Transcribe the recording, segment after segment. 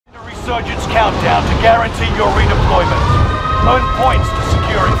Resurgence countdown to guarantee your redeployment. Earn points to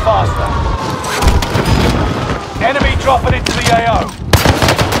secure it faster. Enemy dropping into the AO.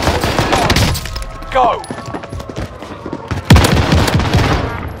 Go!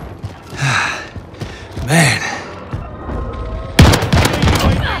 Man.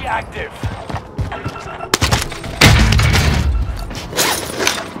 UAV active.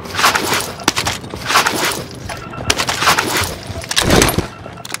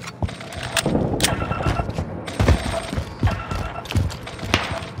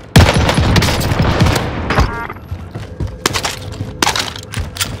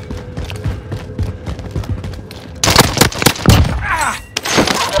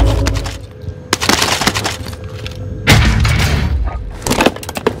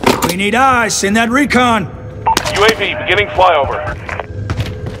 We need eyes. Send that recon. UAV beginning flyover.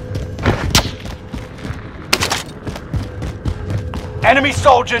 Enemy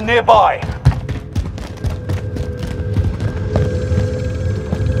soldier nearby.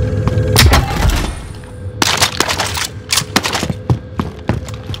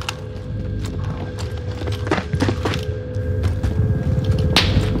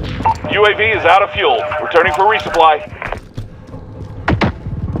 UAV is out of fuel. Returning for resupply.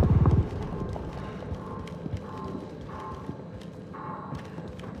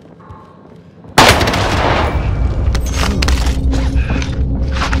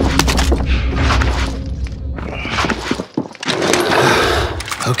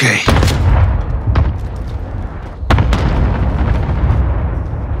 Okay.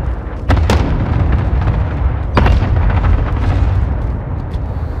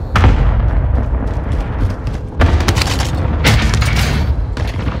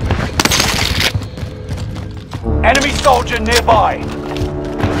 Enemy soldier nearby.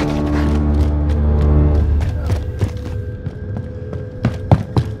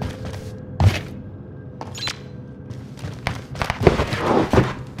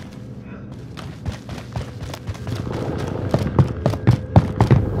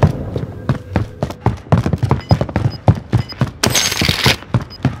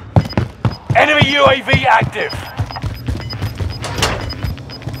 Enemy UAV active.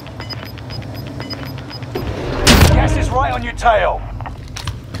 Gas is right on your tail.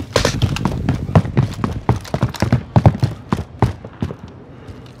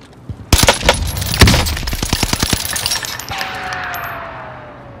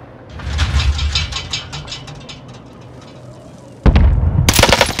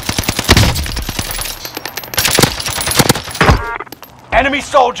 Enemy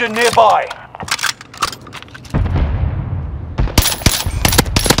soldier nearby.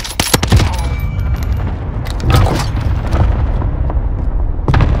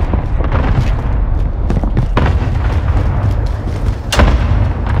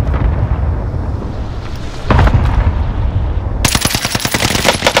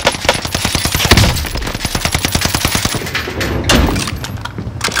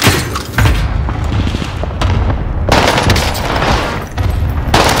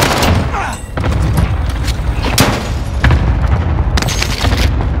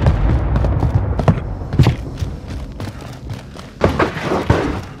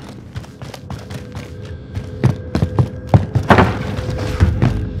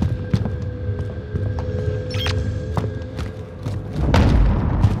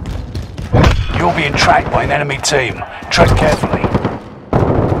 You're being tracked by an enemy team. Tread carefully.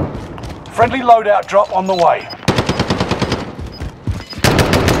 Friendly loadout drop on the way.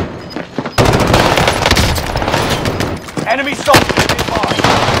 Enemy soldiers nearby.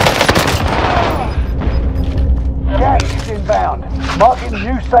 Gas is inbound. Marking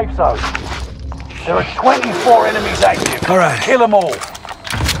new safe zone. There are 24 enemies active. All right. Kill them all.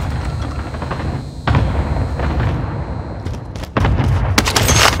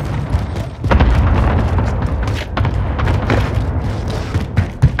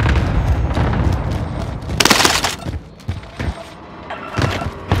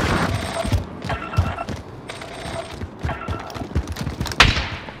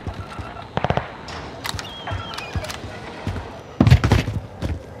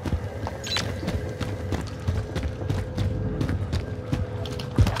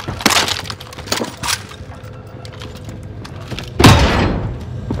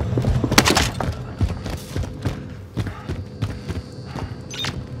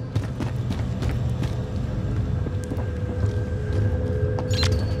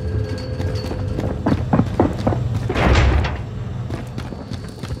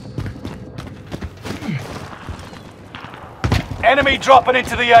 Enemy dropping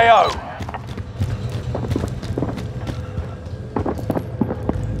into the AO.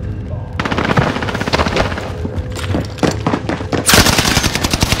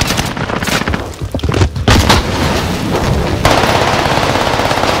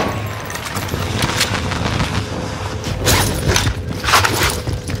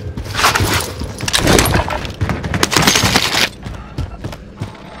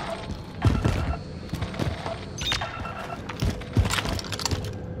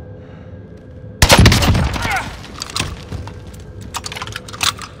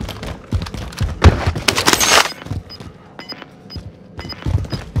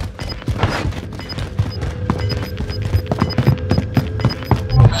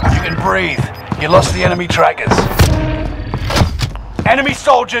 breathe. You lost the enemy trackers. Enemy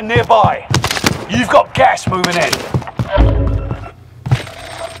soldier nearby. You've got gas moving in.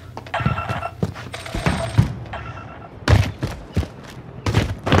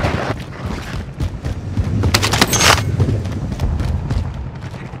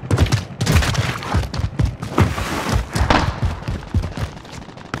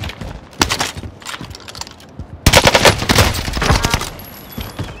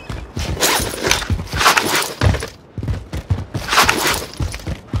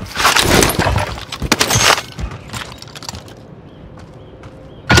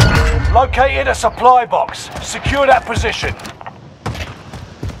 Located a supply box. Secure that position.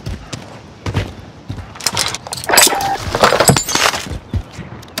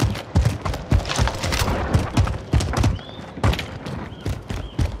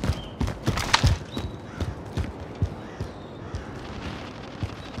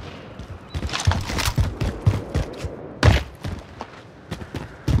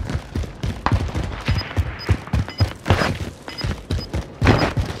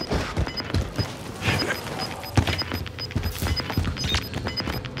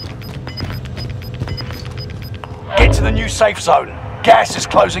 Get to the new safe zone. Gas is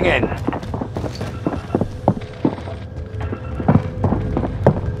closing in.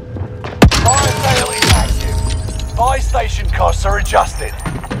 Fire sale is active. Buy station costs are adjusted.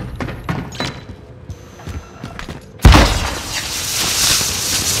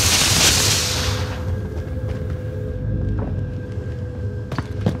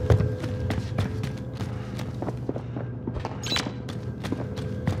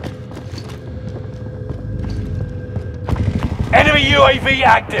 Enemy UAV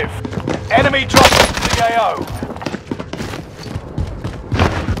active. Enemy dropping into the AO.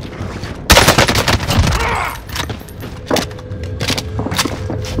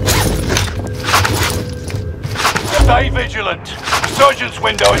 Stay vigilant. Resurgence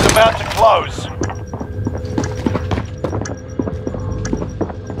window is about to close.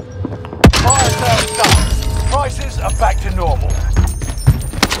 Fire sales done. Prices are back to normal.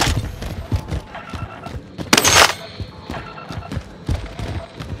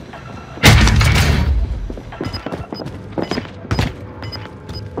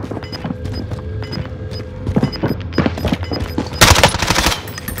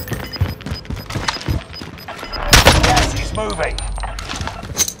 Moving.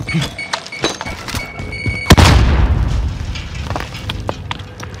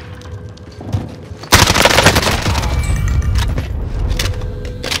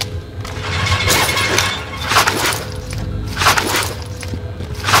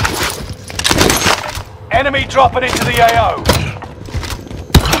 Enemy dropping into the AO.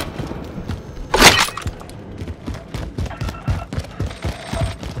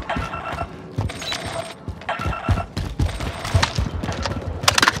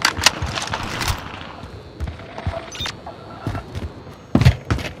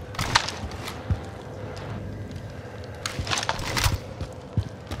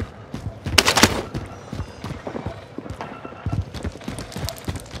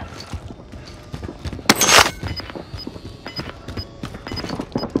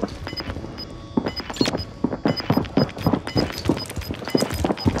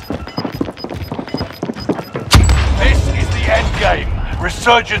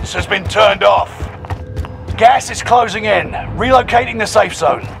 Resurgence has been turned off. Gas is closing in. Relocating the safe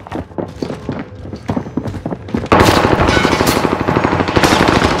zone.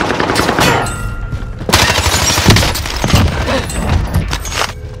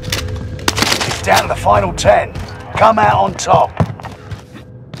 It's down to the final 10. Come out on top.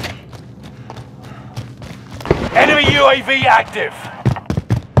 Enemy UAV active.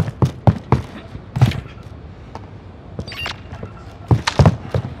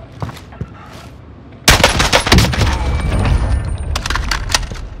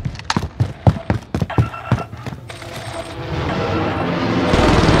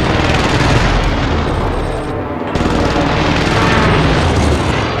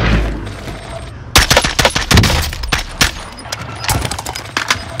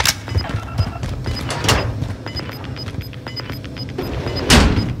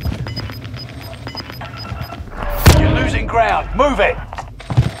 Ground. Move it!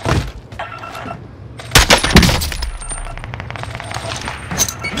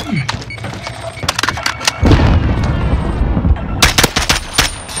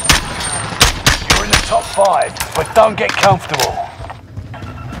 You're in the top 5, but don't get comfortable.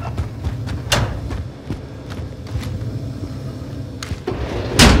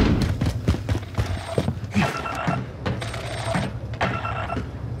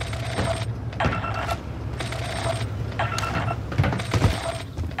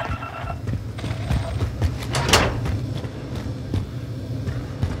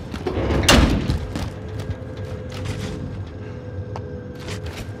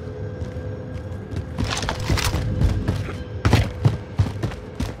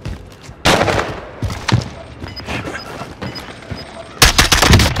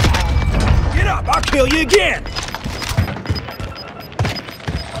 kill you again!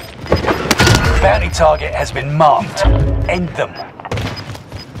 Bounty target has been marked. End them.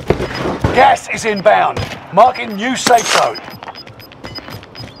 Gas is inbound. Marking new safe zone.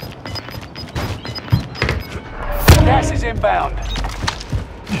 Gas is inbound.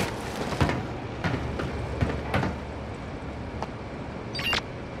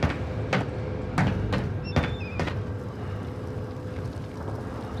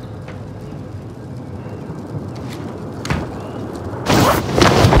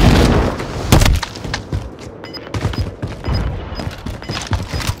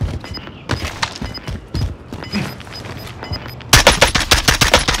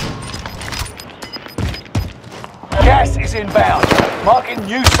 Gas is inbound. Marking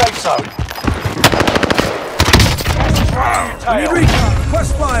new safe zone. Gas is running your We need tail. recon.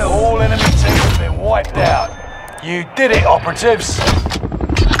 Request file. All enemy teams have been wiped out. You did it, operatives.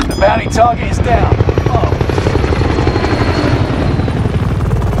 The bounty target is down.